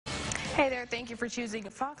Hey there, thank you for choosing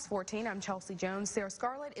Fox 14. I'm Chelsea Jones. Sarah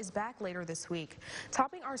Scarlett is back later this week.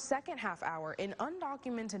 Topping our second half hour, an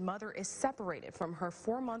undocumented mother is separated from her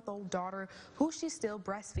 4-month-old daughter, who she still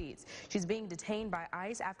breastfeeds. She's being detained by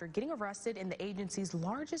ICE after getting arrested in the agency's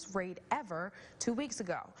largest raid ever 2 weeks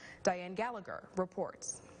ago. Diane Gallagher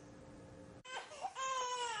reports.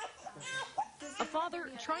 A father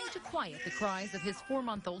trying to quiet the cries of his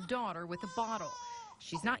 4-month-old daughter with a bottle.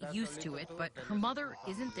 She's not used to it, but her mother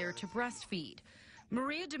isn't there to breastfeed.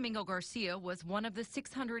 Maria Domingo Garcia was one of the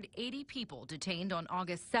 680 people detained on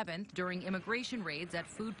August 7th during immigration raids at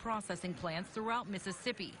food processing plants throughout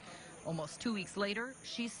Mississippi. Almost 2 weeks later,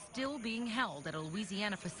 she's still being held at a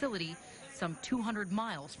Louisiana facility some 200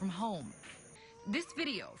 miles from home. This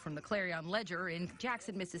video from the Clarion Ledger in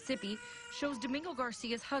Jackson, Mississippi, shows Domingo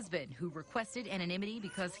Garcia's husband, who requested anonymity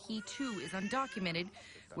because he too is undocumented,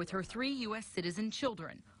 with her 3 U.S. citizen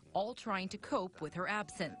children, all trying to cope with her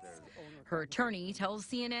absence. Her attorney tells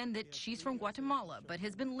CNN that she's from Guatemala, but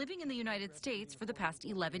has been living in the United States for the past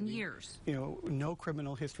 11 years. No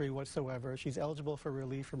criminal history whatsoever. She's eligible for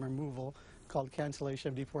relief from removal, called cancellation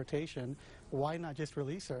of deportation. Why not just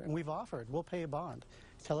release her? And we've offered. We'll pay a bond.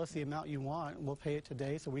 Tell us the amount you want, and we'll pay it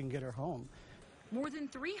today so we can get her home. More than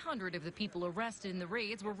 300 of the people arrested in the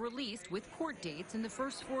raids were released with court dates in the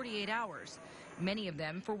first 48 hours. Many of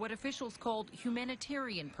them for what officials called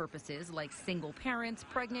humanitarian purposes, like single parents,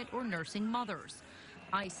 pregnant or nursing mothers.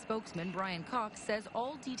 ICE spokesman Brian Cox says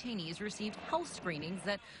all detainees received health screenings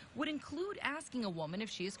that would include asking a woman if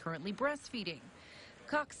she is currently breastfeeding.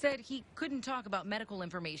 Cox said he couldn't talk about medical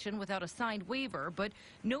information without a signed waiver, but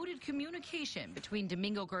noted communication between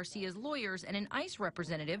Domingo Garcia's lawyers and an ICE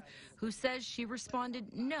representative who says she responded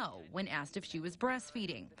no when asked if she was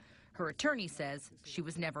breastfeeding. Her attorney says she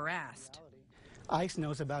was never asked. ICE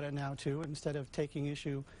knows about it now, too. Instead of taking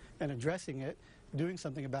issue and addressing it, doing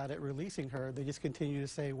something about it, releasing her, they just continue to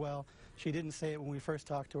say, well, she didn't say it when we first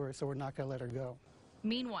talked to her, so we're not going to let her go.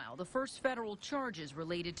 Meanwhile, the first federal charges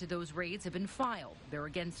related to those raids have been filed. They're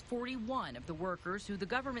against 41 of the workers who the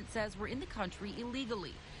government says were in the country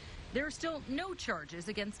illegally. There are still no charges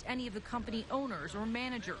against any of the company owners or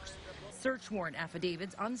managers. Search warrant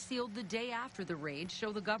affidavits unsealed the day after the raid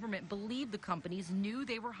show the government believed the companies knew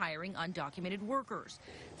they were hiring undocumented workers,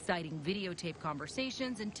 citing videotape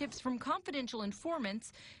conversations and tips from confidential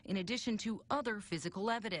informants in addition to other physical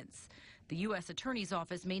evidence. The U.S. Attorney's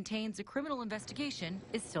Office maintains a criminal investigation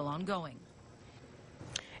is still ongoing.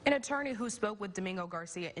 An attorney who spoke with Domingo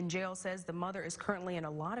Garcia in jail says the mother is currently in a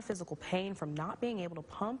lot of physical pain from not being able to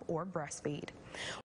pump or breastfeed.